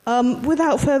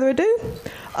Without further ado,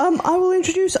 I will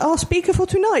introduce our speaker for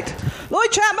tonight,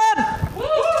 Lloyd Chapman!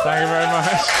 Thank you very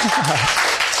much.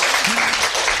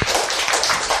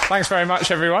 Thanks very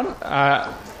much, everyone.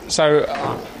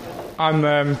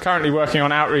 I'm currently working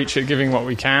on outreach at Giving What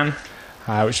We Can,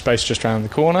 which is based just around the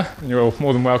corner, and you're all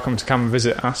more than welcome to come and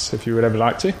visit us if you would ever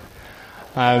like to.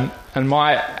 And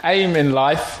my aim in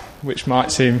life, which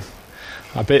might seem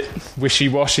a bit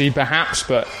wishy-washy perhaps,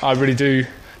 but I really do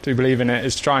believe in it,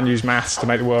 is to try and use maths to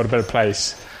make the world a better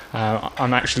place.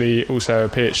 I'm actually also a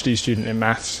PhD student in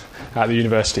maths at the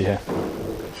university here.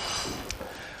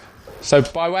 So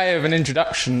by way of an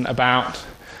introduction about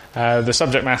the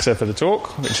subject matter for the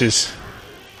talk, which is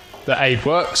that aid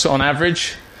works on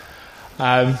average,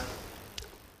 I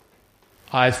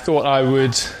thought I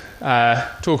would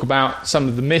talk about some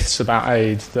of the myths about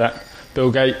aid that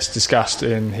Bill Gates discussed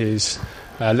in his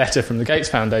letter from the Gates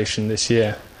Foundation this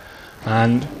year.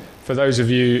 And for those of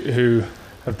you who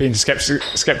have been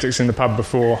skeptics in the pub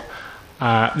before,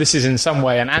 this is in some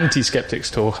way an anti-skeptics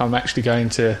talk. I'm actually going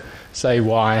to say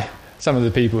why some of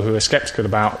the people who are sceptical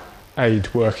about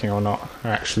aid working or not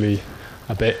are actually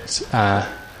a bit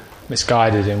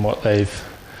misguided in what they've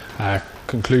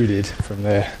concluded from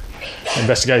their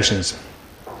investigations.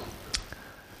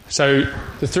 So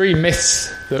the three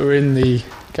myths that were in the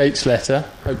Gates letter,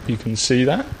 hope you can see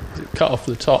that, cut off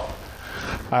the top,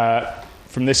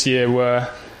 from this year were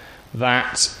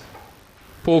that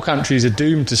poor countries are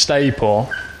doomed to stay poor.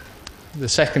 The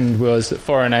second was that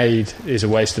foreign aid is a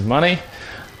waste of money.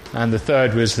 And the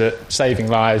third was that saving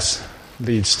lives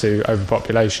leads to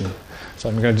overpopulation. So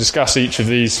I'm going to discuss each of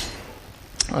these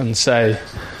and say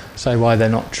why they're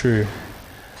not true.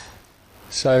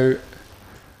 So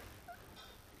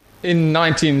in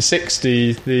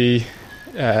 1960, the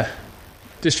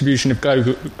distribution of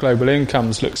global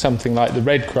incomes looks something like the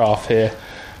red graph here.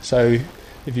 So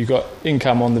if you've got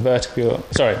income on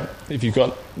the if you've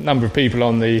got number of people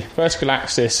on the vertical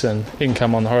axis and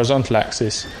income on the horizontal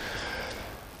axis,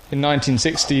 in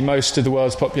 1960 most of the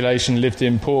world's population lived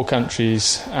in poor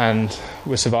countries and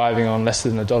were surviving on less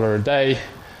than $1 a day,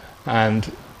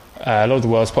 and a lot of the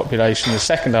world's population, the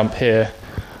second ump here,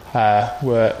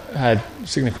 had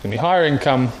significantly higher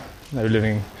income. They were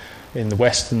living in the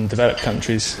Western developed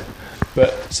countries.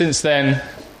 But since then,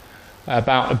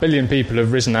 about 1 billion people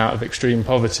have risen out of extreme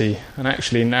poverty, and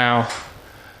actually now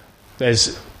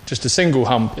there's just a single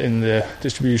hump in the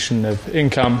distribution of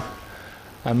income,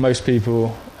 and most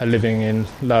people are living in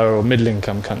lower or middle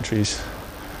income countries.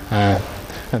 And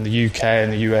the UK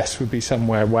and the US would be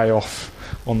somewhere way off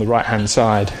on the right hand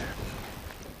side.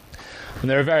 And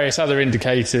there are various other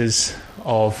indicators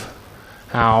of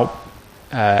how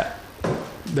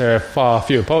there are far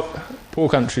fewer poor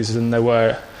countries than there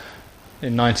were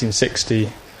in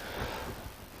 1960.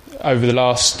 Over the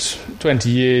last 20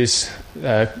 years,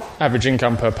 average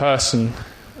income per person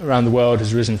around the world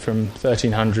has risen from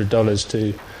 $1,300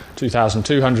 to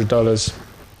 $2,200.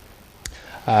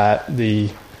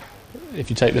 If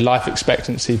you take the life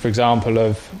expectancy, for example,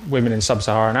 of women in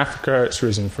sub-Saharan Africa, it's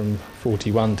risen from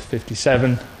 41 to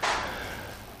 57.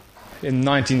 In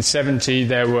 1970,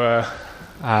 there were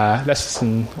less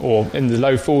than, or in the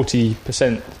low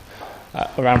 40%,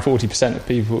 around 40% of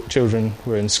children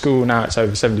were in school. Now it's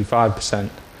over 75%,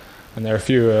 and there are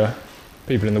fewer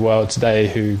people in the world today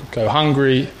who go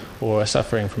hungry or are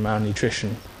suffering from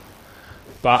malnutrition.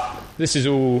 But these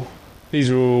are all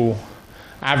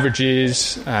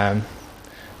averages,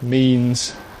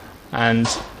 means, and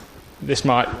this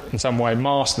might in some way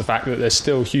mask the fact that there's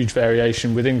still huge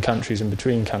variation within countries and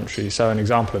between countries. So an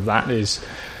example of that is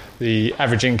the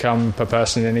average income per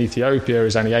person in Ethiopia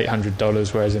is only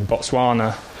 $800, whereas in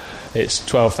Botswana it's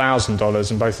 $12,000,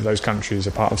 and both of those countries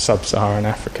are part of sub-Saharan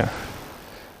Africa.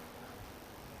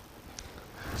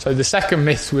 So the second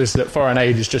myth was that foreign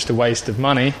aid is just a waste of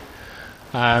money.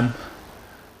 And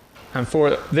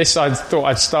for this, I thought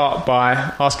I'd start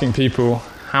by asking people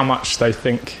how much they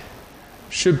think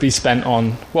should be spent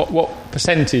on, what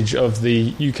percentage of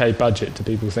the UK budget do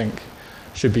people think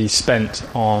should be spent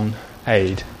on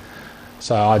aid.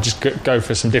 So I'll just go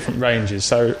for some different ranges.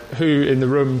 So who in the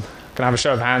room, can I have a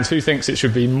show of hands, who thinks it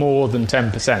should be more than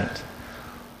 10%?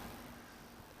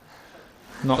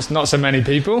 Not so many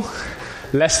people.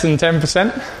 Less than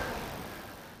 10%?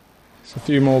 It's a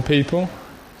few more people.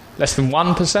 Less than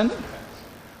 1%?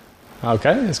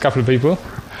 Okay, there's a couple of people.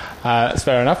 That's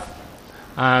fair enough.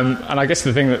 And I guess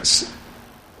the thing that's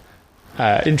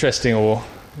interesting, or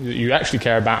you actually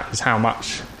care about, is how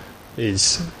much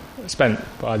is spent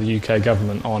by the UK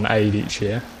government on aid each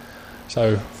year.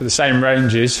 So for the same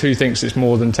ranges, who thinks it's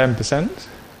more than 10%?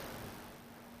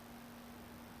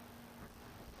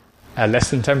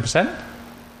 Less than 10%.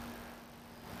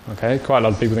 Okay, quite a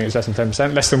lot of people think it's less than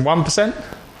 10%. Less than 1%.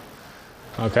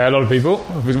 Okay, a lot of people.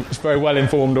 It's a very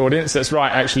well-informed audience. That's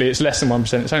right, actually, it's less than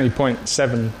 1%. It's only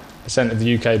 0.7% of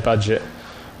the UK budget,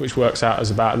 which works out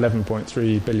as about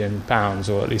 £11.3 billion,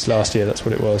 or at least last year that's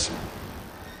what it was.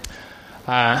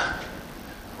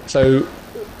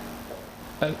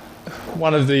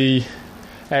 One of the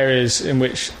areas in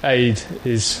which aid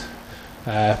is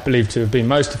believed to have been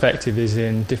most effective is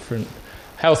in different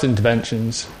health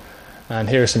interventions. And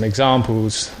here are some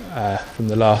examples from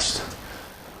the last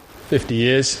 50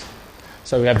 years.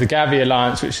 So we have the Gavi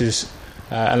Alliance, which is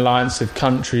an alliance of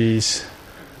countries,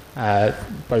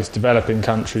 both developing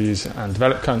countries and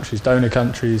developed countries, donor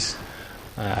countries,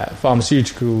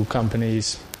 pharmaceutical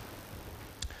companies.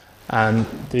 And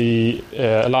the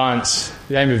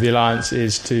aim of the alliance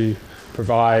is to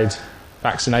provide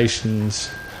vaccinations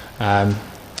and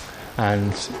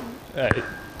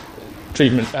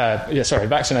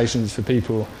vaccinations for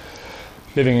people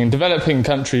living in developing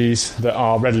countries that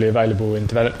are readily available in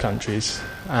developed countries.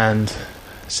 And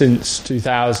since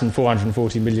 2000,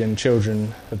 440 million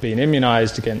children have been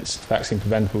immunised against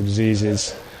vaccine-preventable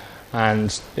diseases,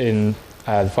 and in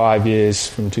the 5 years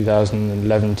from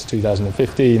 2011 to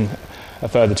 2015, a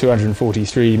further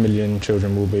 243 million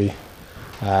children will be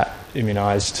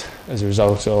immunised as a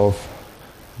result of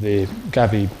the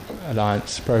Gavi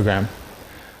Alliance programme.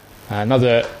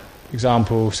 Another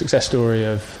example, success story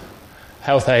of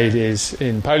health aid is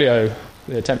in polio,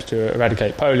 the attempts to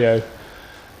eradicate polio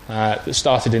that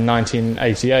started in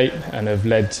 1988 and have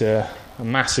led to a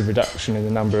massive reduction in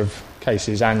the number of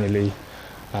cases annually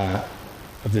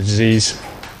of the disease.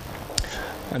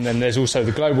 And then there's also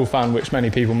the Global Fund, which many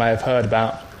people may have heard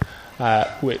about,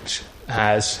 which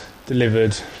has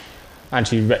delivered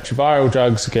antiretroviral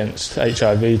drugs against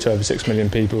HIV to over 6 million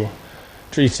people,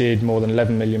 treated more than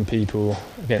 11 million people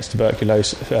against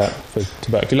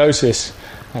tuberculosis,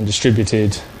 and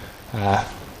distributed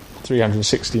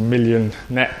 360 million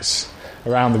nets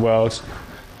around the world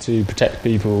to protect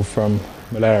people from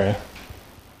malaria.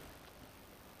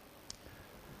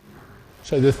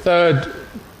 So the third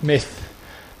myth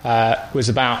was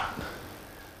about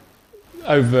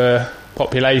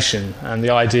overpopulation and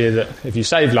the idea that if you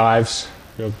save lives,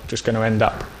 you're just going to end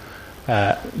up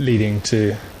leading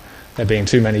to there being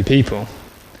too many people.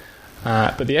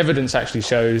 But the evidence actually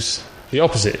shows the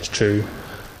opposite is true.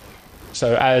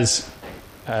 So as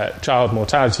child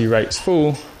mortality rates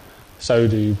fall, so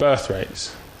do birth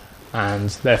rates, and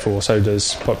therefore so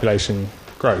does population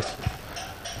growth.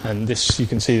 And this, you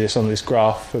can see this on this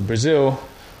graph for Brazil,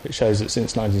 which shows that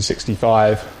since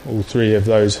 1965, all three of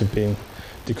those have been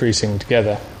decreasing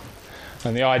together.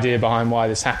 And the idea behind why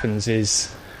this happens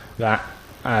is that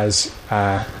as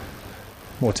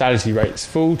mortality rates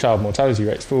fall, child mortality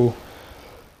rates fall,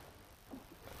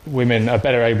 women are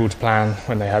better able to plan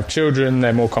when they have children,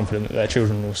 they're more confident that their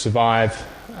children will survive,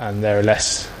 and there are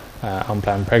less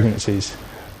unplanned pregnancies.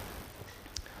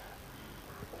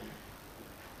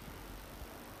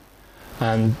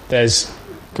 And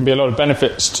can be a lot of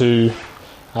benefits to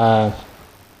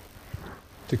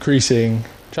decreasing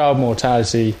child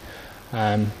mortality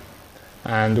and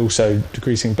also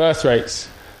decreasing birth rates.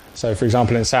 So, for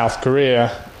example, in South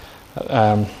Korea,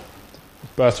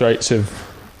 birth rates have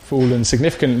fallen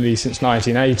significantly since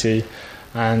 1980,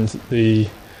 and the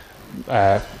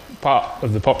part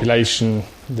of the population,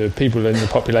 the people in the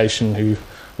population who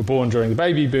were born during the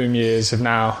baby boom years have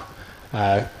now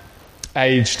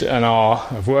aged and are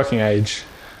of working age,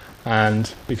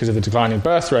 and because of the declining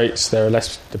birth rates, there are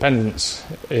less dependents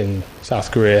in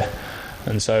South Korea,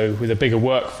 and so with a bigger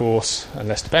workforce and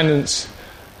less dependents,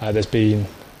 there's been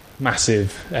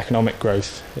massive economic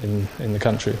growth in the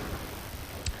country.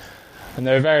 And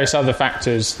there are various other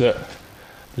factors that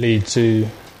lead to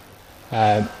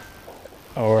or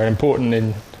are important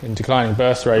in declining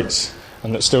birth rates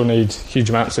and that still need huge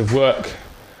amounts of work,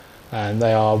 and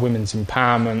they are women's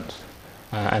empowerment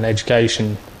and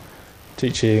education,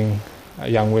 teaching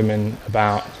young women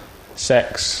about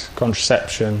sex,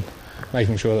 contraception,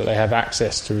 making sure that they have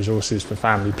access to resources for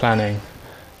family planning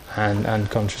and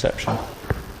contraception.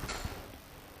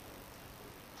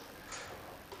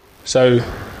 So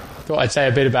I thought I'd say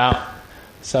a bit about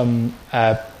some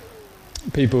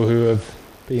people who have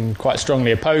been quite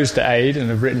strongly opposed to aid and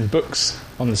have written books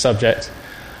on the subject.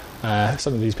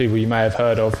 Some of these people you may have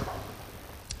heard of.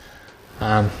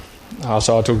 So I'll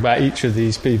talk about each of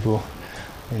these people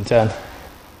in turn.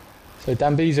 So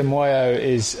Dambisa Moyo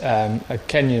is a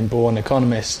Kenyan-born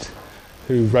economist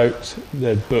who wrote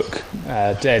the book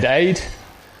Dead Aid,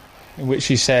 in which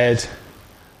he said,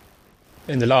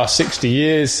 in the last 60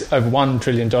 years, over $1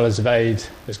 trillion of aid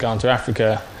has gone to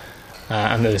Africa,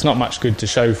 and there's not much good to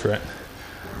show for it,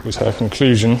 was her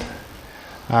conclusion.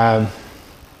 Sorry.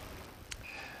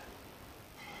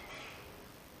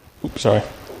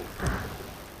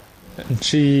 And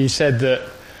she said that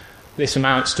this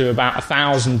amounts to about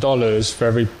 $1,000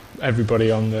 for everybody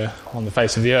on the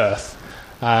face of the earth.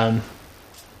 And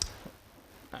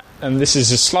this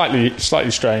is slightly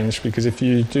strange, because if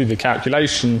you do the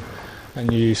calculation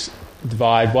and you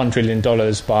divide $1 trillion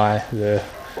by the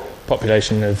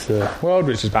population of the world,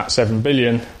 which is about 7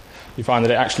 billion, you find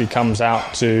that it actually comes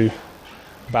out to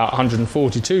about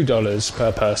 $142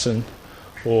 per person,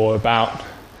 or about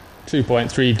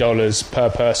 $2.3 per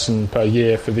person per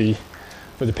year for the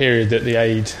period that the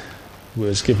aid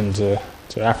was given to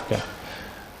Africa.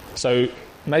 So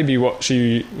maybe what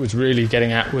she was really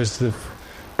getting at was the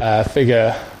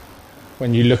figure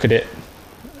when you look at it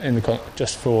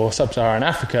just for sub-Saharan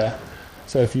Africa.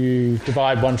 So if you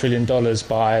divide $1 trillion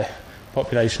by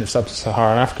population of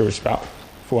sub-Saharan Africa, which is about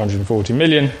 440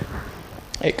 million,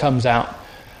 it comes out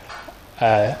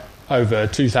over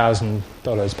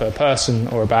 $2,000 per person,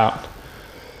 or about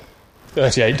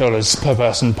 $38 per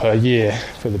person per year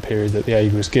for the period that the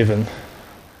aid was given.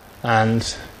 And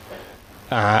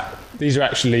these are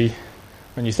actually,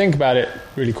 when you think about it,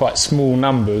 really quite small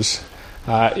numbers,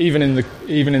 even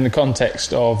in the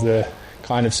context of the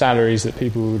kind of salaries that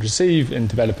people would receive in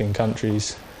developing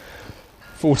countries.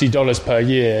 $40 per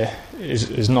year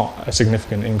is not a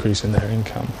significant increase in their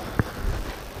income.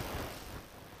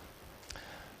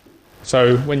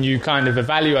 So when you kind of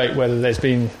evaluate whether there's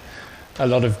been a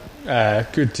lot of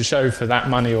good to show for that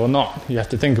money or not, you have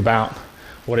to think about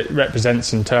what it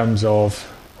represents in terms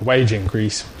of a wage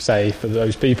increase, say, for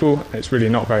those people. It's really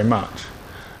not very much.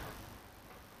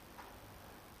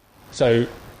 So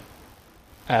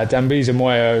Dambisa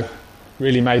Moyo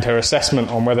really made her assessment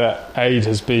on whether aid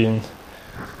has been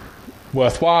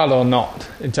worthwhile or not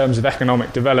in terms of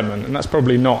economic development, and that's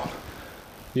probably not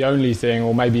the only thing,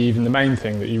 or maybe even the main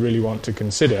thing, that you really want to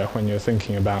consider when you're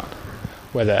thinking about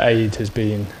whether aid has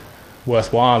been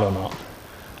worthwhile or not.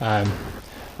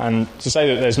 And to say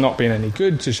that there's not been any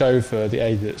good to show for the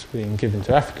aid that's been given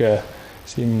to Africa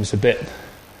seems a bit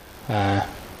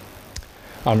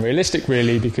unrealistic,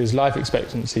 really, because life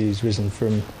expectancy has risen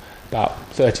from about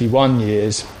 31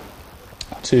 years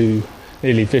to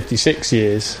nearly 56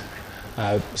 years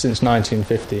since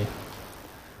 1950.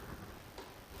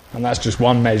 And that's just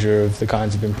one measure of the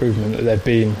kinds of improvement that there have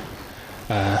been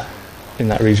in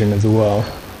that region of the world.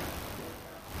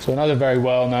 So another very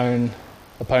well-known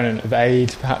opponent of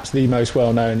aid, perhaps the most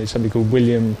well-known, is somebody called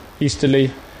William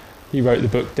Easterly. He wrote the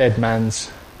book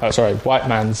White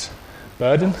Man's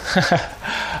Burden,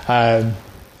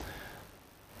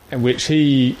 in which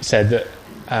he said that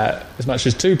as much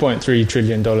as $2.3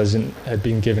 trillion had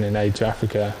been given in aid to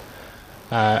Africa,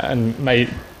 and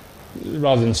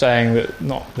rather than saying that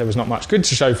there was not much good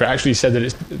to show for it, actually said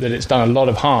that it's done a lot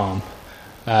of harm,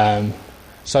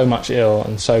 so much ill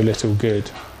and so little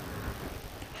good.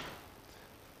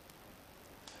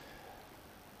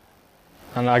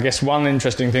 And I guess one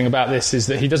interesting thing about this is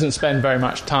that he doesn't spend very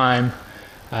much time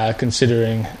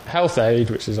considering health aid,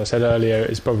 which, as I said earlier,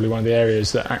 is probably one of the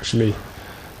areas that actually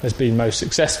has been most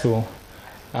successful.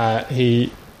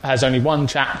 He has only one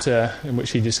chapter in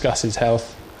which he discusses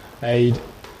health aid,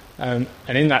 and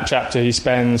in that chapter he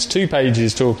spends 2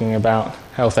 pages talking about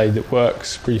health aid that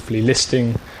works, briefly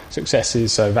listing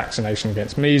successes, so vaccination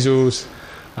against measles,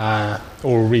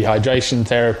 oral rehydration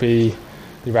therapy,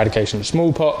 the eradication of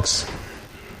smallpox.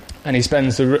 And he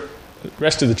spends the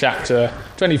rest of the chapter,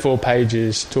 24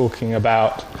 pages, talking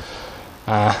about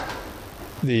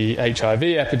the HIV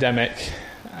epidemic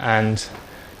and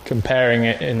comparing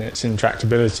it in its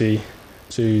intractability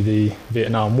to the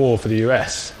Vietnam War for the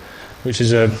US, which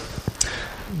is a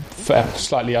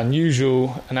slightly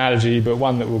unusual analogy, but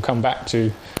one that we'll come back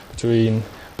to, between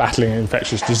battling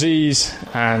infectious disease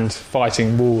and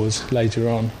fighting wars later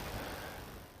on.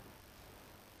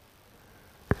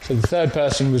 So the third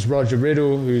person was Roger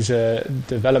Riddle, who's a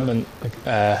development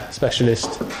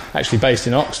specialist, actually based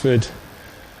in Oxford.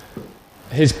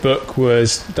 His book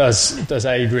was Does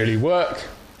Aid Really Work?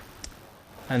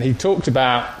 And he talked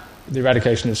about the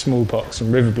eradication of smallpox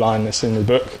and river blindness in the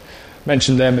book,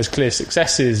 mentioned them as clear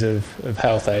successes of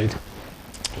health aid.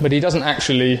 But he doesn't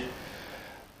actually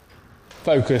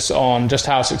focus on just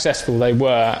how successful they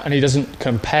were, and he doesn't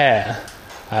compare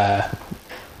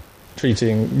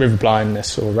treating river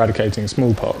blindness or eradicating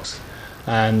smallpox.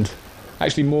 And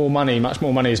actually much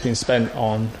more money has been spent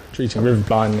on treating river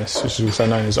blindness, which is also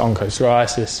known as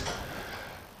onchocerciasis.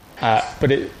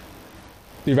 But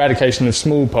the eradication of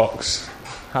smallpox,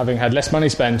 having had less money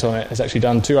spent on it, has actually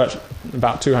done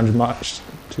about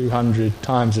 200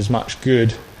 times as much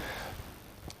good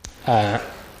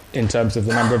in terms of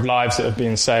the number of lives that have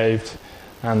been saved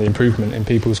and the improvement in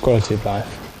people's quality of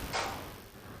life.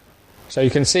 So you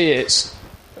can see it's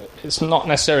not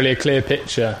necessarily a clear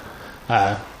picture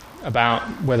about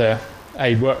whether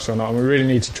aid works or not, and we really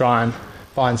need to try and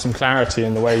find some clarity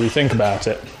in the way we think about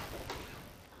it.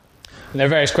 And there are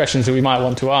various questions that we might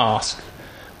want to ask.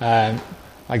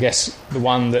 I guess the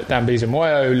one that Dambisa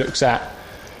Moyo looks at,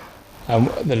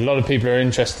 that a lot of people are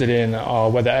interested in, are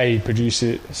whether aid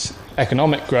produces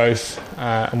economic growth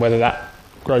and whether that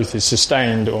growth is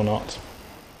sustained or not.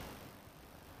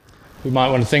 We might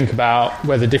want to think about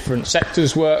whether different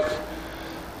sectors work.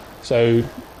 So,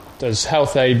 does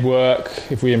health aid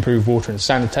work if we improve water and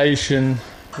sanitation?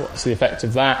 What's the effect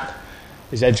of that?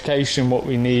 Is education what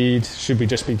we need? Should we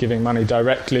just be giving money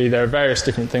directly? There are various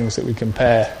different things that we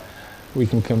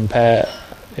can compare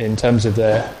in terms of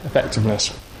their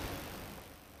effectiveness.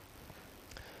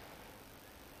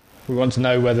 We want to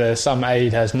know whether some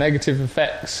aid has negative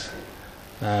effects.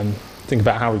 Think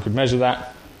about how we could measure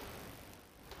that.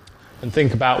 And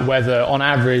think about whether, on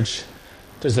average,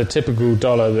 does the typical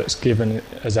dollar that's given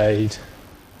as aid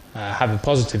have a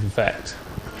positive effect?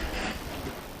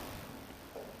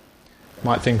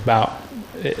 Might think about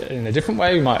it in a different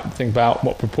way. We might think about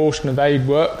what proportion of aid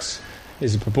works.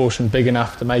 Is the proportion big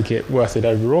enough to make it worth it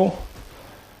overall?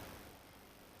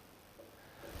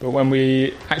 But when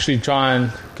we actually try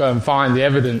and go and find the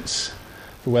evidence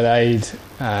for whether aid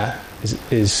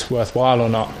is worthwhile or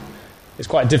not, it's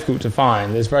quite difficult to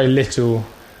find. There's very little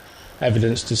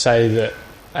evidence to say that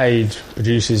aid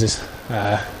produces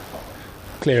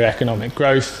clear economic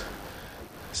growth.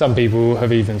 Some people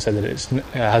have even said that it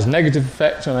has negative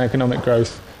effect on economic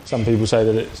growth. Some people say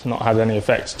that it's not had any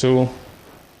effect at all.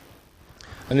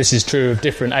 And this is true of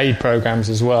different aid programs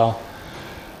as well.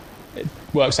 It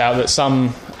works out that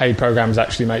some aid programs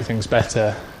actually make things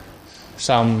better,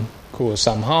 some cause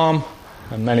some harm,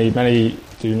 and many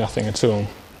do nothing at all.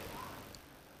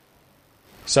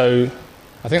 So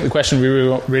I think the question we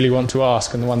really want to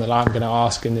ask, and the one that I'm going to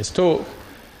ask in this talk,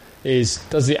 is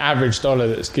does the average dollar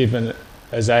that's given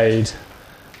as aid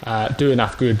do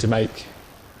enough good to make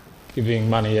giving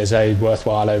money as aid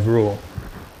worthwhile overall?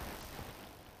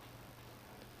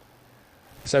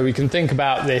 So we can think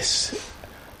about this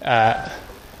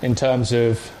in terms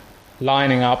of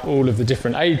lining up all of the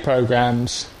different aid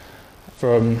programs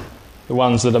from the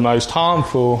ones that are most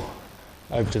harmful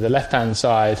over to the left-hand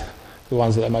side, the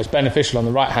ones that are most beneficial on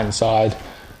the right-hand side,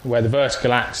 where the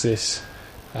vertical axis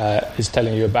is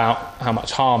telling you about how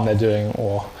much harm they're doing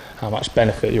or how much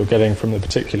benefit you're getting from the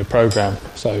particular program.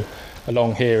 So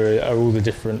along here are all the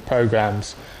different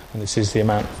programs, and this is the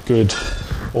amount of good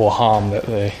or harm that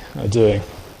they are doing.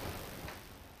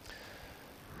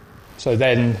 So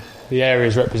then the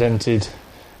areas represented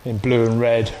in blue and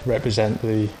red represent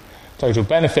the total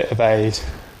benefit of aid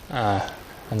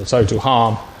and the total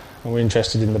harm, and we're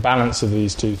interested in the balance of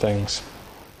these two things.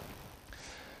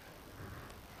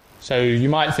 So you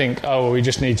might think, oh, well, we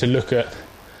just need to look at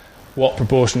what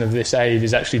proportion of this aid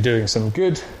is actually doing some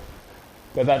good,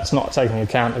 but that's not taking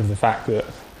account of the fact that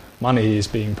money is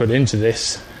being put into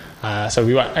this. So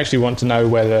we actually want to know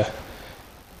whether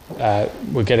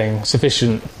we're getting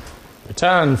sufficient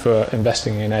return for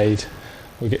investing in aid.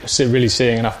 We're really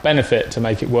seeing enough benefit to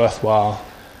make it worthwhile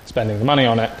spending the money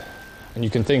on it. And you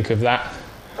can think of that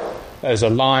as a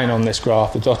line on this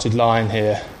graph, the dotted line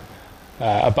here,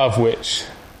 above which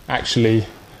actually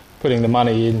putting the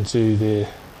money into the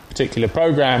particular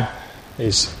program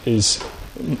is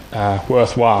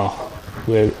worthwhile.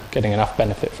 We're getting enough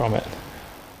benefit from it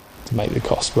to make the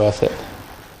cost worth it.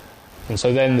 And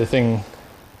so then the thing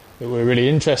that we're really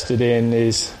interested in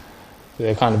is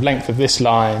the kind of length of this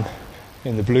line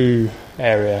in the blue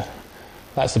area.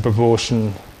 That's the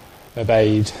proportion of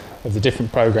aid of the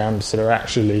different programs that are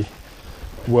actually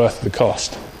worth the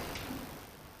cost.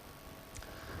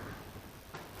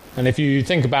 And if you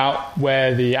think about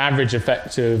where the average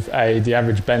effect of aid, the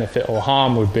average benefit or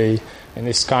harm would be in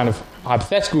this kind of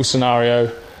hypothetical scenario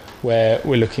where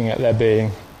we're looking at there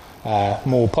being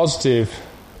more positive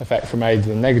effect from aid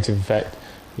than negative effect,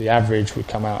 the average would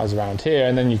come out as around here.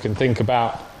 And then you can think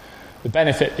about the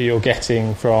benefit that you're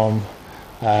getting from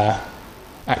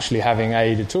actually having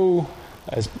aid at all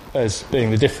as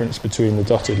being the difference between the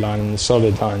dotted line and the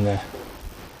solid line there.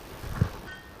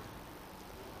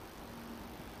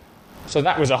 So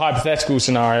that was a hypothetical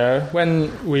scenario.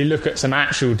 When we look at some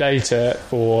actual data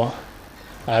for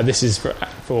this is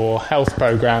for health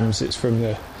programs, it's from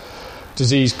the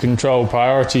disease control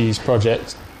priorities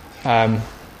project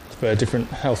for different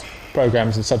health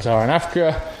programs in sub-Saharan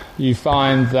Africa, you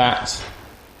find that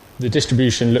the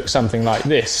distribution looks something like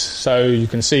this. So you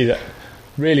can see that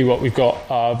really what we've got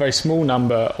are a very small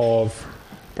number of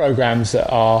programs that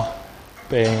are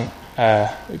being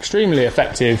extremely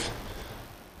effective,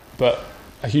 but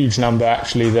a huge number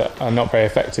actually that are not very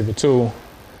effective at all,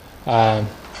 but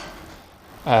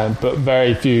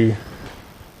very few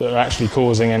that are actually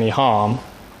causing any harm.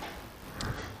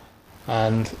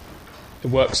 And it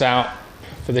works out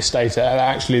for this data that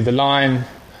actually the line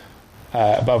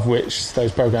above which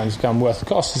those programs become worth the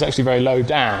cost is actually very low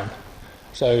down.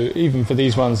 So even for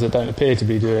these ones that don't appear to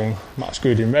be doing much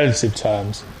good in relative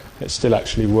terms, it's still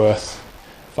actually worth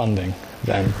funding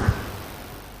them.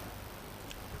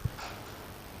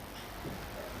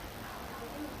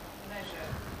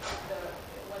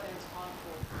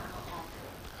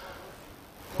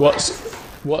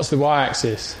 What's the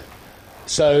y-axis?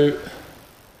 So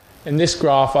in this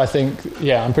graph, I think,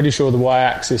 I'm pretty sure the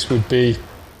y-axis would be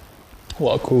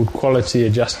what are called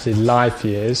quality-adjusted life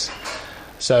years.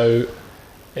 So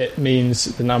it means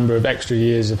the number of extra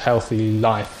years of healthy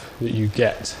life that you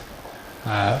get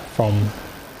from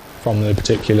the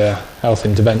particular health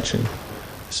intervention.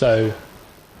 So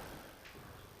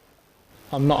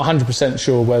I'm not 100%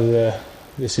 sure whether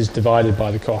this is divided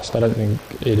by the cost. I don't think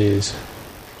it is.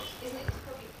 Isn't it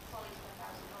probably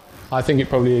qualities per $1,000? I think it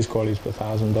probably is qualities per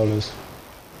 $1,000.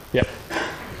 Yep,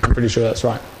 I'm pretty sure that's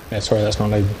right. Yeah, sorry, that's not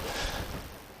labelled.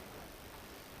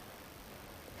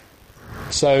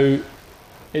 So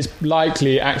it's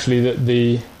likely actually that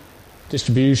the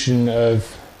distribution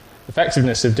of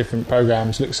effectiveness of different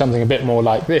programs looks something a bit more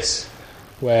like this,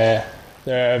 where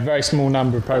there are a very small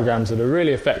number of programs that are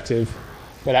really effective,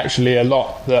 but actually a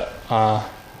lot that are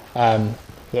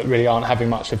that really aren't having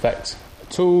much effect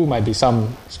at all, maybe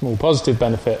some small positive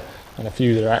benefit, and a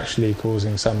few that are actually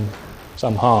causing some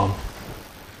harm.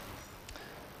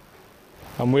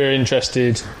 And we're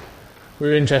interested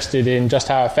in just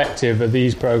how effective are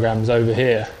these programs over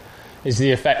here. Is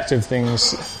the effect of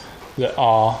things that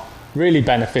are really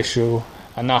beneficial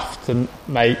enough to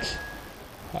make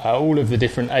all of the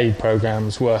different aid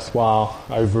programs worthwhile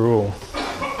overall?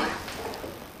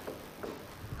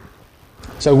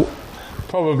 So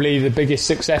probably the biggest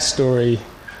success story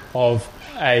of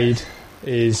aid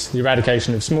is the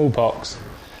eradication of smallpox.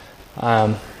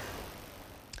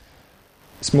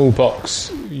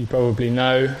 Smallpox, you probably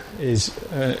know, is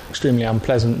an extremely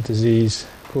unpleasant disease,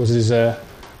 causes a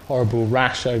horrible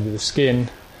rash over the skin.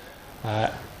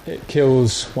 It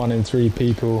kills 1 in 3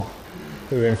 people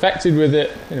who are infected with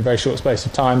it in a very short space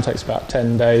of time, takes about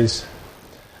 10 days,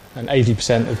 and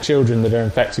 80% of children that are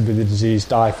infected with the disease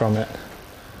die from it.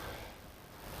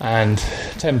 And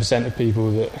 10% of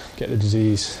people that get the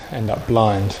disease end up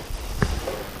blind.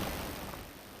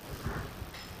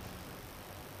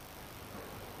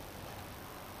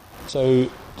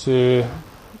 So to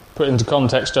put into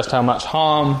context just how much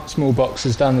harm smallpox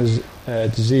has done as a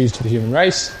disease to the human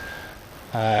race,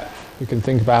 we can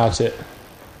think about it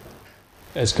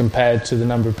as compared to the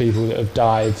number of people that have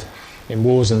died in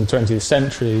wars in the 20th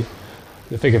century,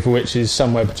 the figure for which is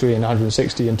somewhere between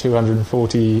 160 and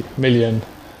 240 million,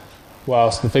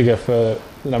 whilst the figure for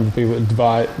the number of people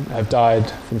that have died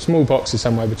from smallpox is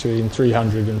somewhere between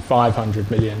 300 and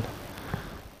 500 million.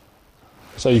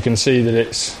 So you can see that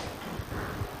it's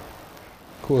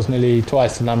caused nearly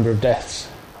twice the number of deaths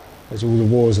as all the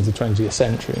wars of the 20th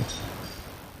century.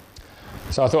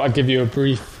 So I thought I'd give you a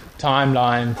brief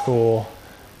timeline for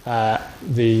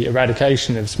the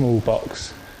eradication of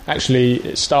smallpox. Actually,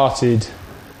 it started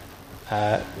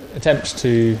attempts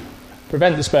to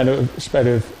prevent the spread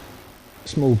of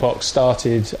smallpox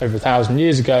started over 1,000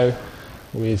 years ago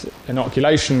with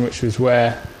inoculation, which was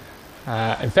where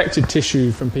infected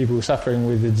tissue from people suffering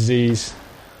with the disease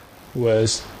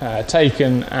was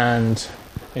taken and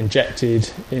injected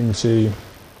into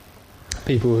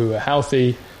people who were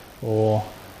healthy, or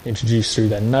introduced through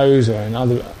their nose or in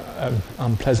other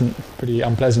pretty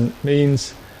unpleasant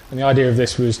means. And the idea of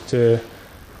this was to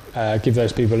give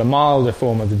those people a milder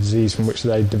form of the disease from which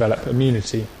they develop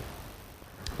immunity.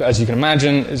 But as you can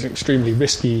imagine, it's an extremely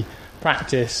risky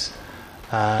practice.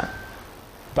 About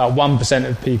 1%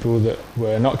 of people that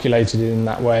were inoculated in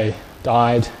that way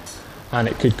died, and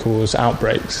it could cause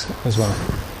outbreaks as well.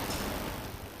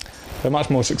 A much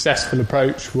more successful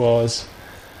approach was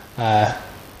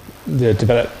the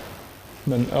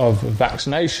development of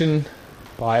vaccination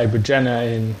by Edward Jenner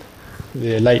in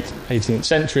the late 18th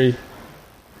century.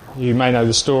 You may know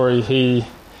the story. He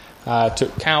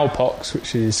took cowpox,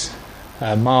 which is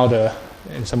milder,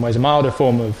 in some ways a milder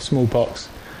form of smallpox,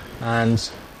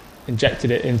 and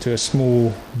injected it into a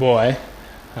small boy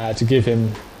to give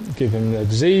him the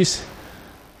disease.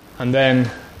 And then,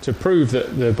 to prove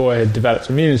that the boy had developed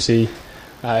immunity,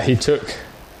 he took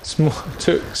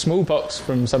smallpox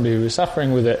from somebody who was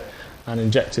suffering with it and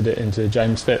injected it into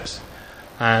James Phipps.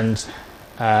 And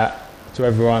to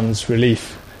everyone's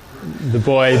relief, the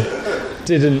boy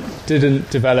didn't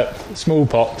develop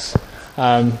smallpox,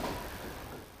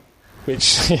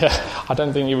 which I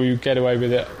don't think you would get away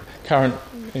with it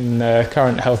in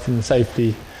current health and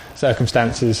safety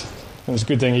circumstances. It was a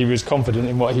good thing he was confident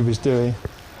in what he was doing,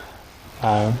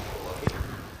 or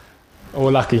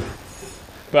lucky.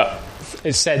 But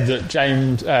it's said that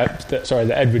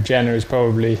that Edward Jenner is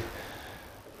probably,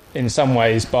 in some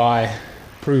ways, by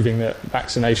proving that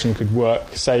vaccination could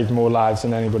work, saved more lives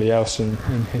than anybody else in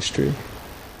history.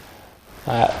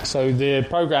 So the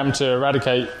programme to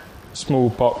eradicate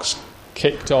smallpox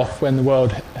kicked off when the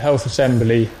World Health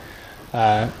Assembly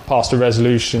passed a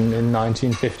resolution in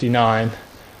 1959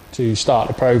 to start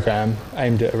a programme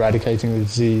aimed at eradicating the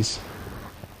disease.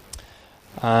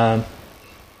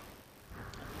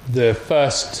 The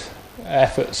first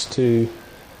efforts to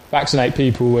vaccinate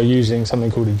people were using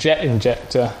something called a jet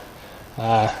injector,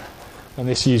 and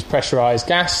this used pressurised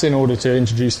gas in order to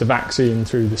introduce the vaccine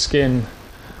through the skin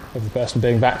of the person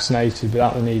being vaccinated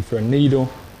without the need for a needle.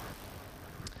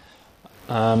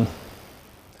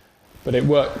 But it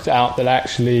worked out that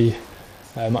actually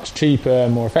a much cheaper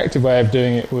and more effective way of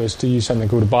doing it was to use something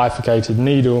called a bifurcated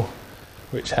needle,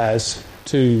 which has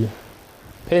two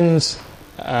pins,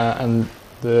 and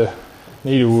the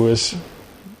needle was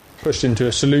pushed into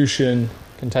a solution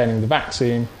containing the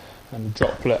vaccine, and a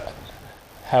droplet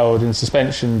held in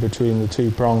suspension between the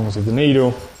two prongs of the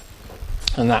needle,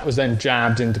 and that was then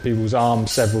jabbed into people's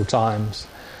arms several times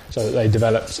so that they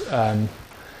developed none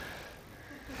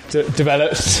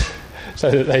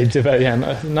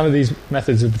of these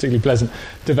methods are particularly pleasant,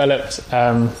 developed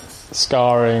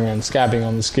scarring and scabbing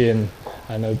on the skin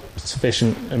and a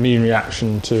sufficient immune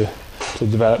reaction to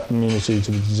develop immunity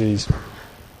to the disease.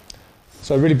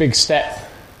 So a really big step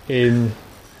in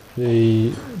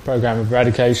the programme of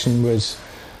eradication was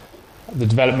the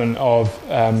development of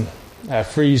a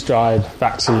freeze-dried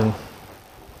vaccine,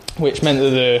 which meant that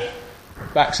the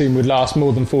vaccine would last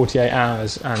more than 48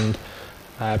 hours and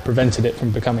prevented it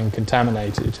from becoming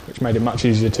contaminated, which made it much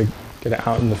easier to get it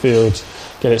out in the fields,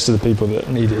 get it to the people that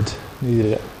needed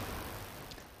it.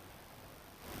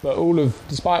 But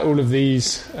despite all of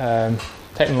these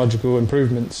technological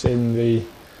improvements in the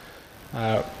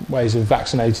ways of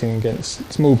vaccinating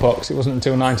against smallpox, it wasn't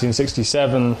until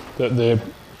 1967 that the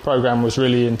programme was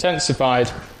really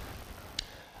intensified.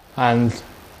 And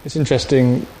it's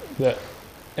interesting that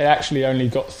it actually only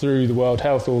got through the World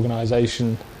Health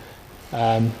Organization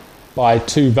by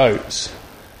 2 votes.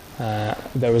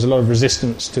 There was a lot of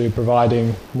resistance to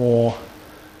providing more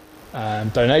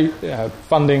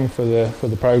funding for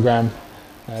the programme.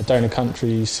 A lot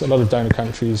of donor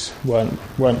countries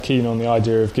weren't keen on the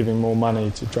idea of giving more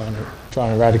money to try and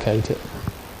eradicate it.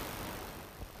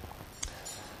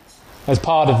 As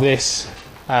part of this,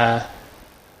 there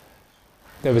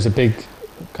was a big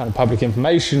kind of public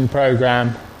information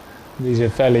programme. These are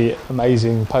fairly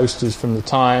amazing posters from the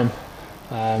time,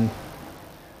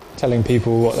 telling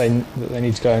people that they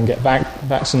need to go and get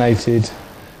vaccinated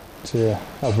to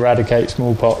help eradicate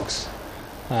smallpox.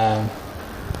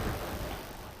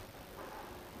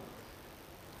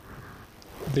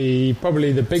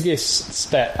 Probably the biggest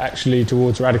step actually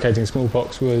towards eradicating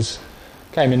smallpox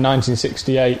came in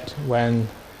 1968 when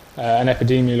an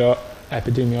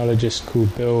epidemiologist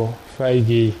called Bill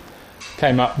Foege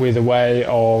came up with a way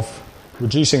of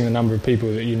reducing the number of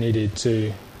people that you needed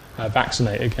to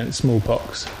vaccinate against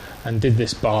smallpox, and did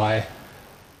this by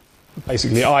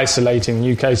basically isolating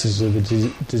new cases of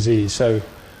the disease. So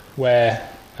where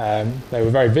they were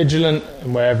very vigilant,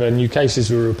 and wherever new cases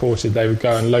were reported, they would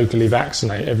go and locally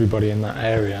vaccinate everybody in that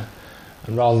area.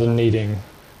 And rather than needing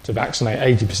to vaccinate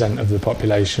 80% of the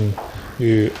population,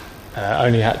 you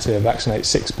only had to vaccinate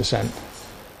 6%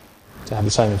 to have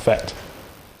the same effect.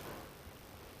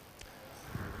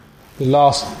 The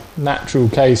last natural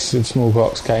case of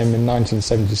smallpox came in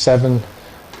 1977.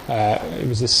 It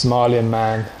was this Somalian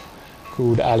man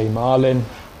called Ali Marlin.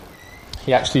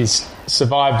 He actually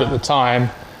survived at the time.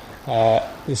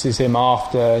 This is him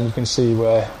after, and you can see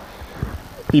where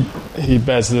he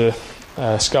bears the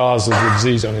scars of the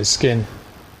disease on his skin.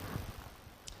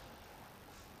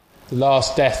 The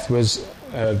last death was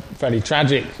a fairly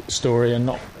tragic story, and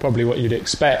not probably what you'd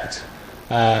expect.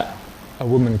 A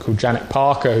woman called Janet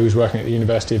Parker, who was working at the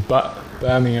University of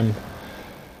Birmingham,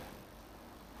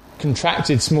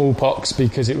 contracted smallpox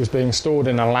because it was being stored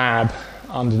in a lab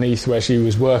underneath where she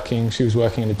was working. She was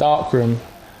working in a dark room,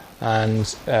 and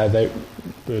they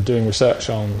were doing research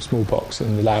on smallpox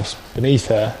in the labs beneath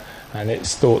her, and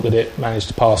it's thought that it managed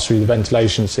to pass through the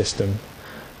ventilation system,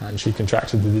 and she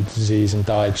contracted the disease and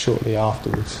died shortly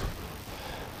afterwards,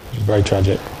 which was very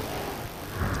tragic.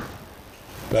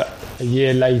 But a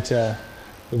year later,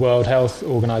 the World Health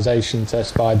Organization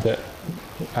certified that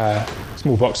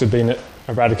smallpox had been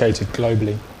eradicated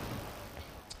globally.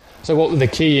 So what were the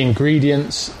key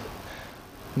ingredients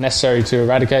necessary to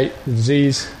eradicate the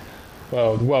disease?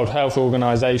 Well, the World Health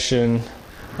Organization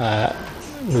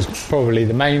was probably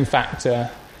the main factor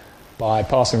by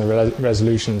passing the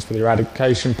resolutions for the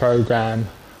eradication program,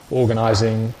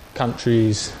 organising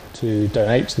countries to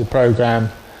donate to the program,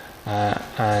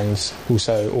 and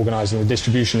also organising the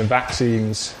distribution of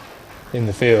vaccines in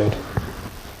the field.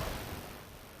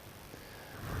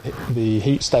 The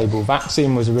heat-stable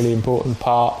vaccine was a really important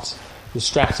part. The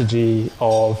strategy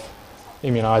of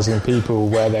immunising people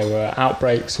where there were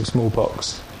outbreaks of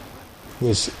smallpox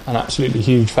was an absolutely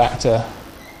huge factor.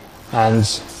 And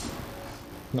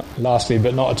lastly,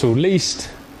 but not at all least,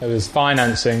 there was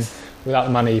financing. Without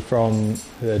the money from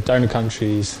the donor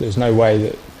countries, there's no way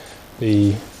that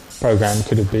the programme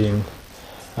could have been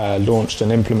launched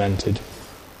and implemented.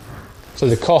 So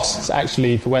the costs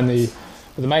actually for when the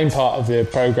main part of the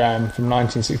programme from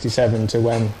 1967 to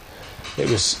when it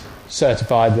was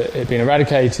certified that it had been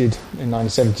eradicated in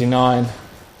 1979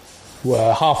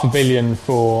 were $500 million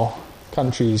for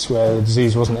countries where the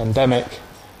disease wasn't endemic,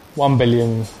 $1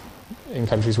 billion in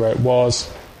countries where it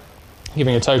was,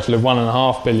 giving a total of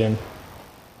 $1.5 billion.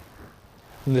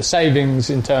 And the savings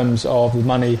in terms of the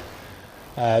money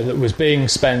that was being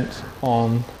spent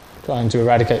on trying to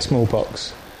eradicate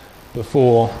smallpox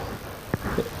before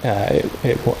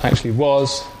it actually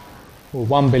was, well,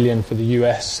 $1 billion for the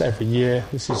US every year.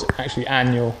 This is actually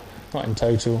annual, not in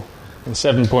total, and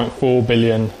 $7.4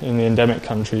 billion in the endemic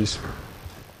countries.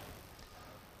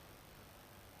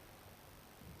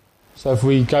 So if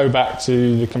we go back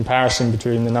to the comparison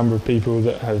between the number of people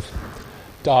that have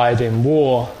died in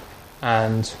war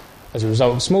and as a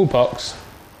result of smallpox,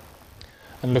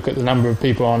 and look at the number of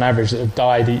people on average that have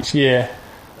died each year,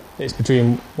 it's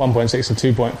between 1.6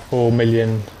 and 2.4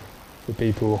 million for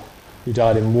people who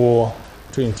died in war,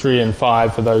 between 3 and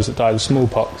 5 for those that died of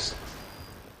smallpox.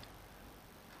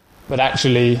 But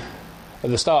actually, at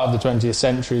the start of the 20th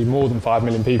century, more than 5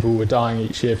 million people were dying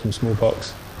each year from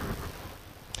smallpox.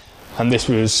 And this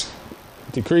was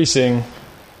decreasing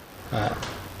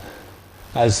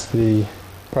as the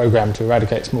programme to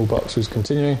eradicate smallpox was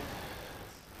continuing.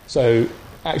 So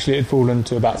actually it had fallen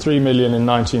to about 3 million in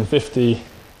 1950,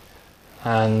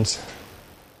 and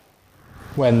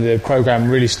when the programme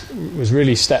was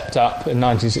really stepped up in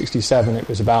 1967, it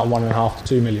was about 1.5 to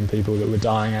 2 million people that were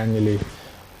dying annually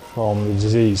from the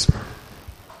disease.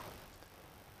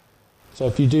 So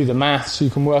if you do the maths, you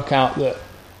can work out that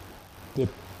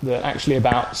actually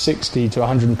about 60 to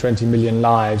 120 million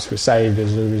lives were saved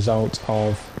as a result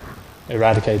of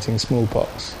eradicating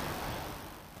smallpox.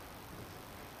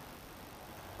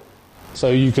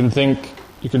 So you can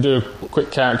do a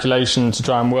quick calculation to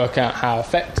try and work out how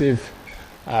effective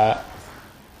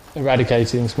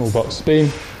eradicating smallpox has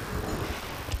been.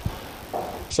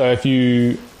 So if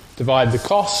you divide the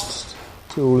cost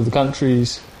to all of the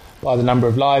countries by the number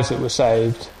of lives that were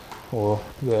saved, or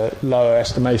the lower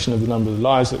estimation of the number of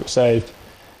lives that were saved,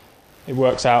 it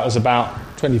works out as about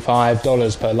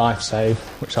 $25 per life saved,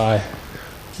 which I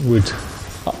would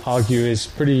argue is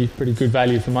pretty good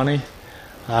value for money.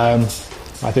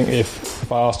 I think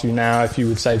if I asked you now if you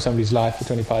would save somebody's life for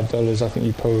 $25, I think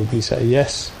you'd probably say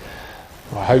yes.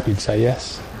 Well, I hope you'd say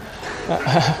yes.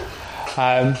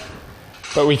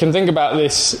 But we can think about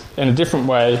this in a different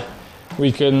way.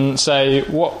 We can say,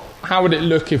 how would it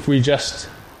look if we just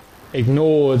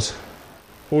ignored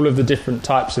all of the different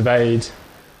types of aid,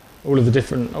 all of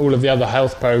the other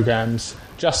health programs,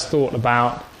 just thought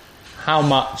about how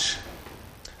much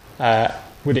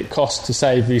would it cost to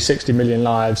save these 60 million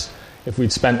lives if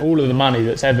we'd spent all of the money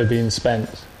that's ever been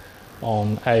spent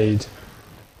on aid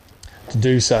to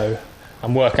do so,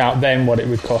 and work out then what it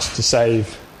would cost to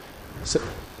save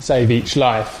each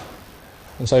life.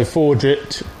 And so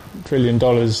 $4 trillion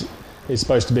is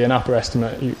supposed to be an upper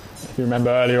estimate. If you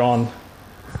remember earlier on,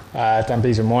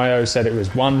 Dambisa Moyo said it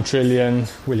was 1 trillion,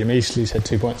 William Eastley said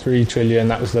 2.3 trillion,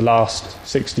 that was the last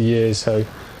 60 years, so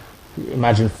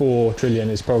imagine 4 trillion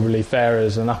is probably fair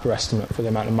as an upper estimate for the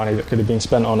amount of money that could have been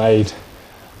spent on aid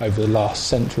over the last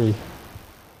century.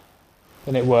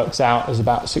 Then it works out as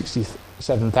about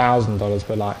 $67,000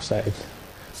 per life saved.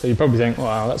 So you probably think,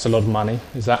 wow, that's a lot of money.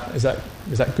 Is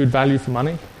that good value for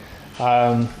money?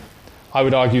 I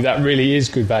would argue that really is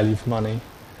good value for money.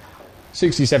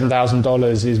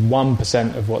 $67,000 is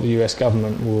 1% of what the US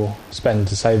government will spend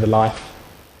to save a life,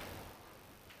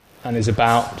 and is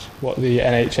about what the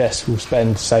NHS will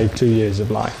spend to save 2 years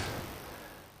of life.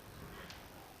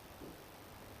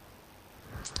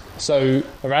 So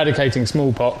eradicating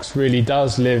smallpox really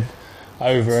does live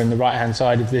over in the right-hand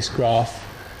side of this graph,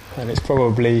 and it's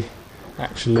probably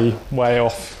actually way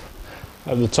off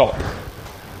at the top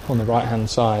on the right-hand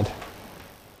side.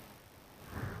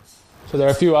 So there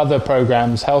are a few other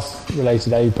programs,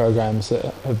 health-related aid programs, that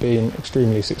have been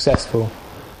extremely successful.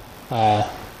 And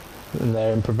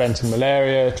they're in preventing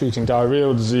malaria, treating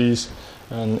diarrheal disease,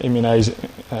 and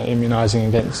immunising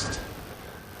against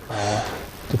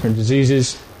different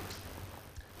diseases.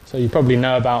 So you probably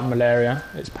know about malaria.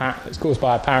 It's caused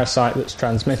by a parasite that's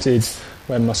transmitted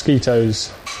when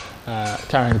mosquitoes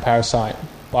carrying the parasite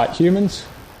bite humans.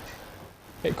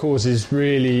 It causes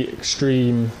really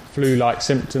extreme flu-like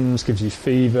symptoms, gives you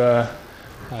fever,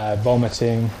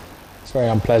 vomiting. It's very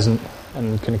unpleasant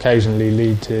and can occasionally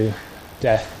lead to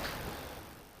death.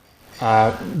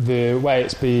 The way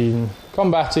it's been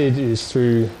combated is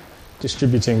through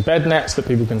distributing bed nets that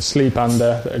people can sleep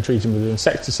under that are treated with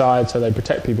insecticide, so they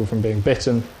protect people from being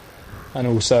bitten, and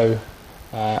also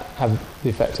have the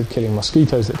effect of killing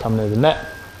mosquitoes that come near the net.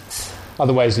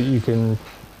 Other ways that you can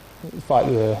fight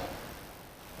the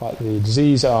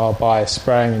disease are by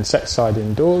spraying insecticide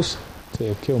indoors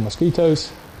to kill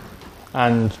mosquitoes,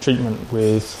 and treatment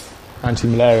with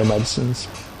anti-malaria medicines.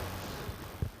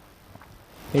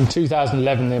 In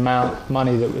 2011, the amount of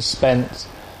money that was spent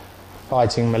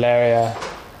fighting malaria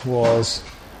was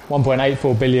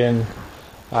 1.84 billion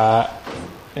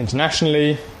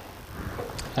internationally,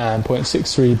 and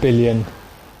 0.63 billion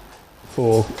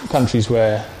for countries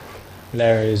where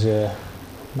malaria is a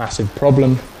massive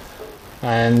problem.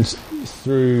 And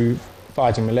through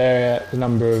fighting malaria, the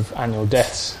number of annual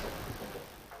deaths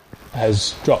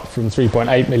has dropped from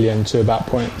 3.8 million to about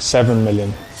 0.7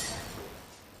 million.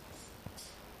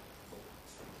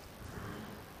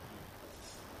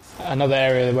 Another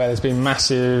area where there's been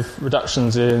massive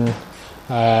reductions in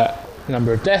the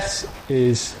number of deaths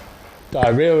is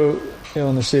diarrheal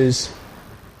illnesses.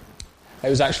 It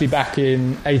was actually back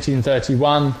in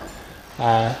 1831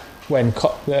 when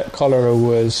cholera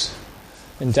was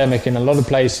endemic in a lot of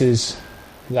places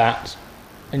that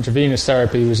intravenous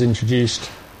therapy was introduced,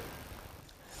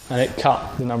 and it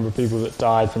cut the number of people that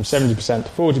died from 70% to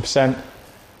 40%.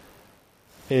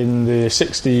 In the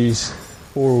 60s,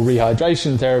 oral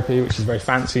rehydration therapy, which is a very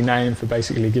fancy name for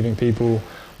basically giving people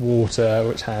water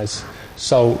which has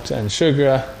salt and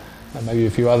sugar and maybe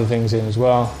a few other things in as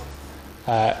well,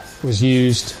 was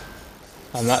used,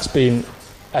 and that's been,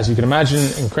 as you can imagine,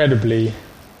 incredibly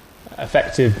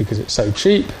effective because it's so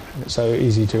cheap and it's so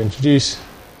easy to introduce,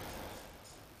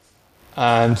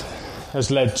 and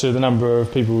has led to the number of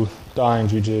people dying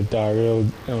due to diarrheal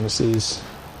illnesses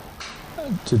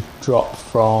to drop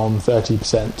from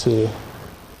 30% to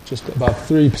just above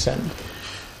 3%.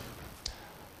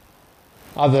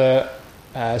 Other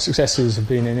successes have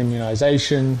been in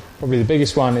immunisation. Probably the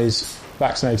biggest one is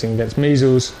vaccinating against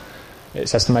measles.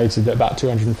 It's estimated that about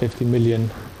 200 million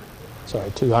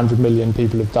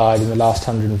people have died in the last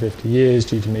 150 years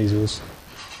due to measles.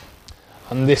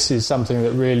 And this is something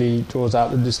that really draws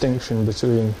out the distinction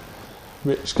between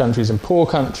rich countries and poor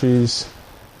countries,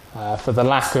 for the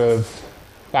lack of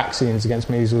vaccines against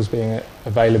measles being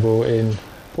available in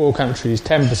poor countries.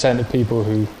 10% of people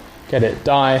who get it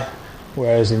die,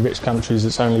 whereas in rich countries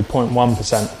it's only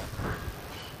 0.1%.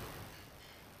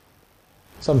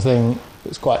 Something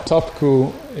that's quite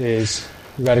topical is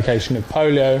eradication of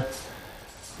polio.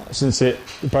 Since the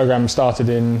programme started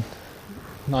in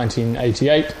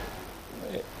 1988,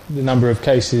 the annual number of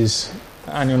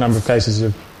cases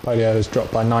of polio has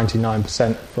dropped by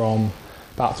 99%, from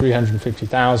about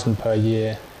 350,000 per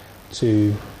year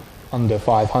to under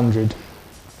 500.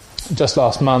 Just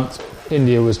last month,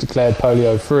 India was declared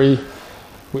polio-free,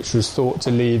 which was thought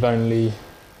to leave only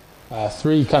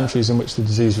 3 countries in which the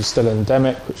disease was still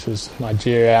endemic, which was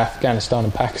Nigeria, Afghanistan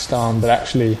and Pakistan, but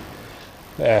actually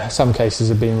some cases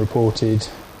have been reported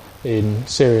in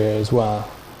Syria as well.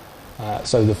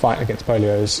 So the fight against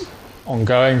polio is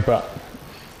ongoing, but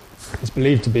it's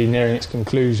believed to be nearing its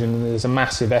conclusion, and there's a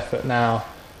massive effort now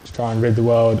to try and rid the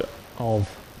world of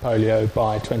polio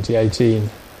by 2018,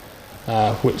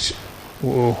 which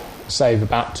will save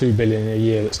about $2 billion a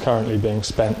year that's currently being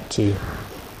spent to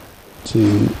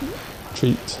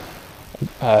treat,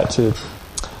 to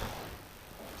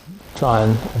try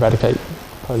and eradicate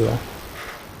polio.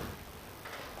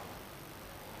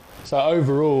 So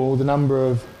overall, the number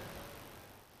of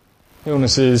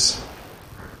illnesses,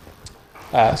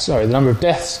 the number of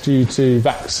deaths due to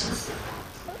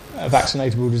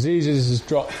vaccinatable diseases has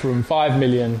dropped from 5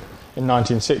 million in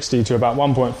 1960 to about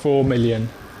 1.4 million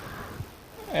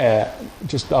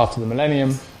just after the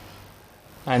millennium.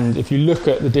 And if you look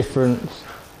at the different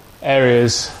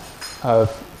areas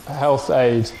of health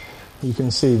aid, you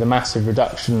can see the massive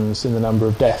reductions in the number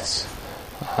of deaths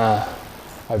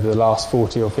over the last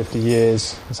 40 or 50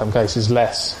 years, in some cases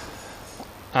less.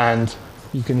 And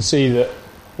you can see that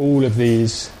all of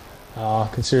these are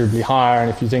considerably higher, and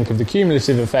if you think of the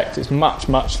cumulative effect, it's much,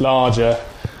 much larger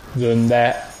than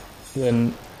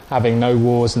having no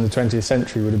wars in the 20th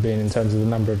century would have been in terms of the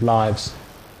number of lives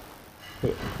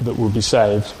that would be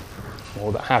saved,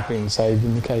 or that have been saved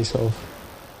in the case of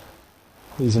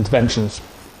these interventions.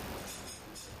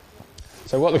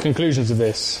 So what are the conclusions of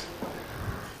this?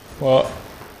 Well,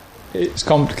 it's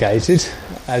complicated,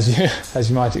 as you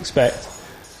might expect.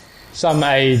 Some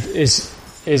aid is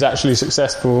actually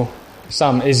successful,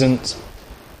 some isn't.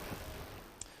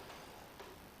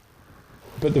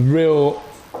 But the real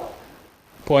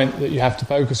point that you have to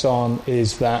focus on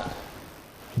is that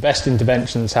the best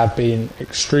interventions have been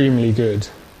extremely good,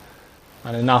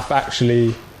 and enough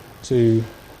actually to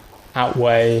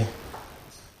outweigh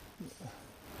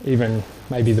even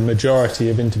maybe the majority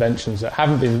of interventions that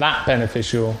haven't been that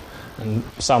beneficial, and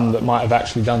some that might have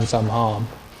actually done some harm.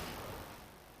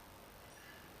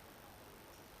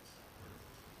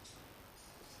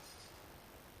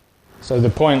 So the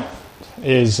point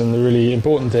is, and the really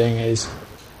important thing is,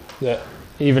 that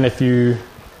even if you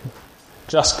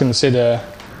just consider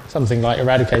something like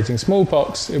eradicating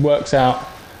smallpox, it works out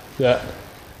that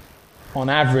on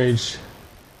average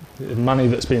the money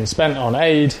that's been spent on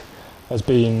aid has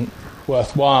been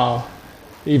worthwhile,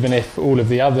 even if all of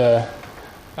the other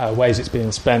ways it's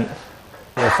been spent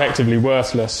were effectively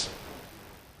worthless.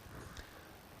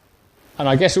 And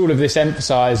I guess all of this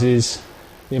emphasises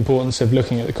the importance of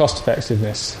looking at the cost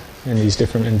effectiveness in these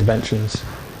different interventions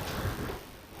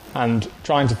and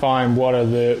trying to find what are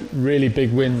the really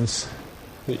big wins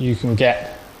that you can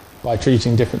get by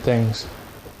treating different things.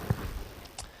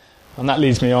 And that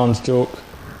leads me on to talk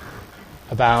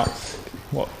about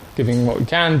Giving What We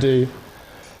Can do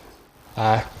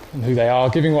and who they are.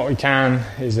 Giving What We Can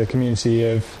is a community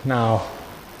of now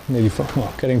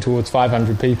getting towards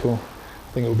 500 people.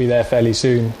 I think it will be there fairly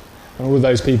soon. And all of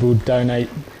those people donate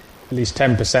at least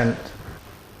 10%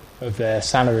 of their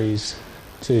salaries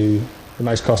to the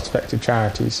most cost-effective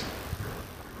charities.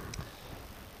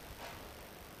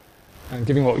 And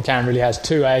Giving What We Can really has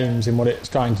two aims in what it's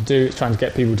trying to do. It's trying to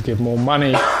get people to give more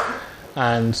money,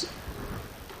 and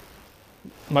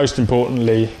most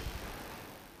importantly,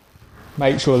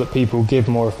 make sure that people give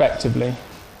more effectively.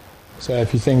 So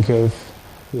if you think of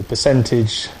the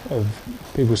percentage of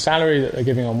people's salary that they're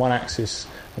giving on one axis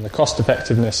and the cost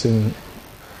effectiveness in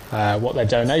what they're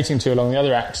donating to along the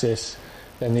other axis,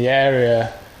 then the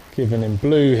area given in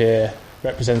blue here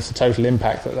represents the total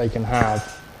impact that they can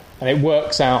have. And it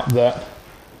works out that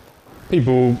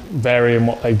people vary in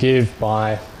what they give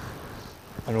by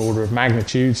an order of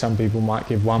magnitude. Some people might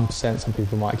give 1%, some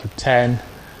people might give 10%,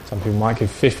 some people might give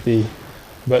 50%,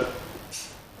 but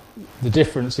the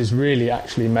difference is really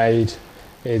actually made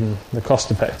in the cost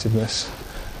effectiveness.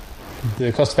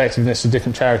 The cost effectiveness of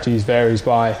different charities varies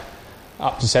by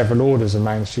up to several orders of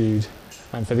magnitude,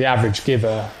 and for the average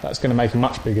giver that's going to make a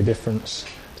much bigger difference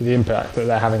to the impact that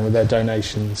they're having with their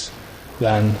donations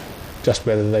than just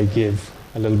whether they give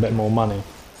a little bit more money.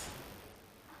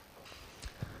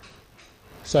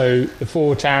 So the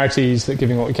four charities that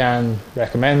Giving What We Can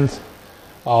recommend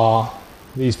are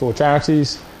these four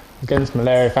charities: Against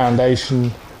Malaria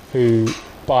Foundation, who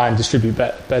buy and distribute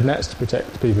bed nets to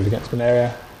protect people against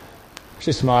malaria;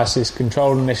 Schistosomiasis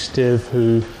Control Initiative,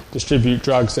 who distribute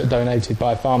drugs that are donated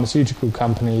by pharmaceutical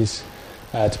companies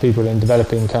to people in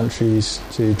developing countries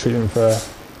to treat them for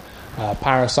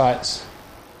parasites;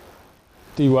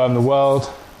 Deworm the World,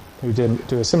 who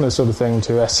do a similar sort of thing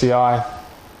to SCI,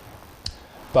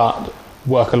 but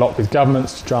work a lot with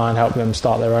governments to try and help them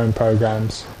start their own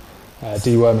programs,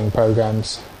 deworming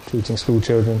programs, treating school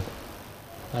children;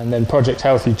 and then Project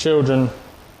Healthy Children,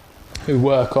 who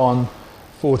work on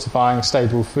fortifying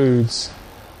stable foods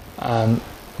and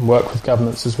work with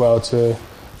governments as well to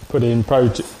put in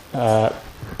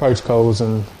protocols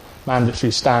and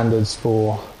mandatory standards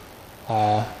for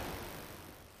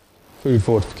food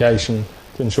fortification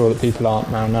to ensure that people aren't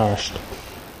malnourished.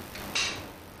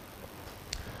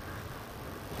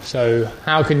 So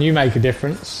how can you make a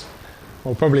difference?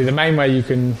 Well, probably the main way you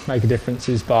can make a difference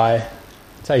is by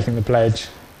taking the pledge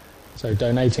So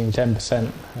donating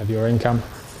 10% of your income.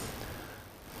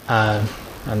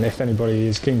 And if anybody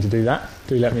is keen to do that,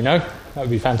 do let me know. That would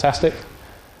be fantastic.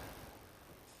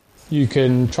 You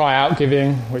can try out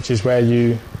giving, which is where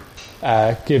you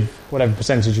give whatever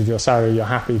percentage of your salary you're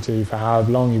happy to for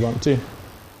however long you want to,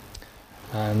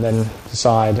 and then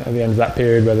decide at the end of that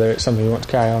period whether it's something you want to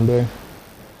carry on doing.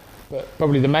 But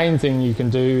probably the main thing you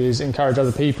can do is encourage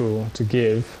other people to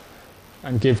give,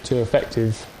 and give to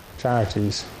effective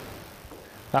charities.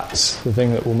 That's the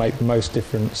thing that will make the most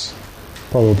difference,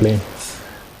 probably,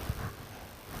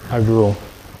 overall.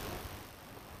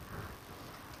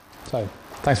 So,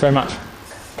 thanks very much.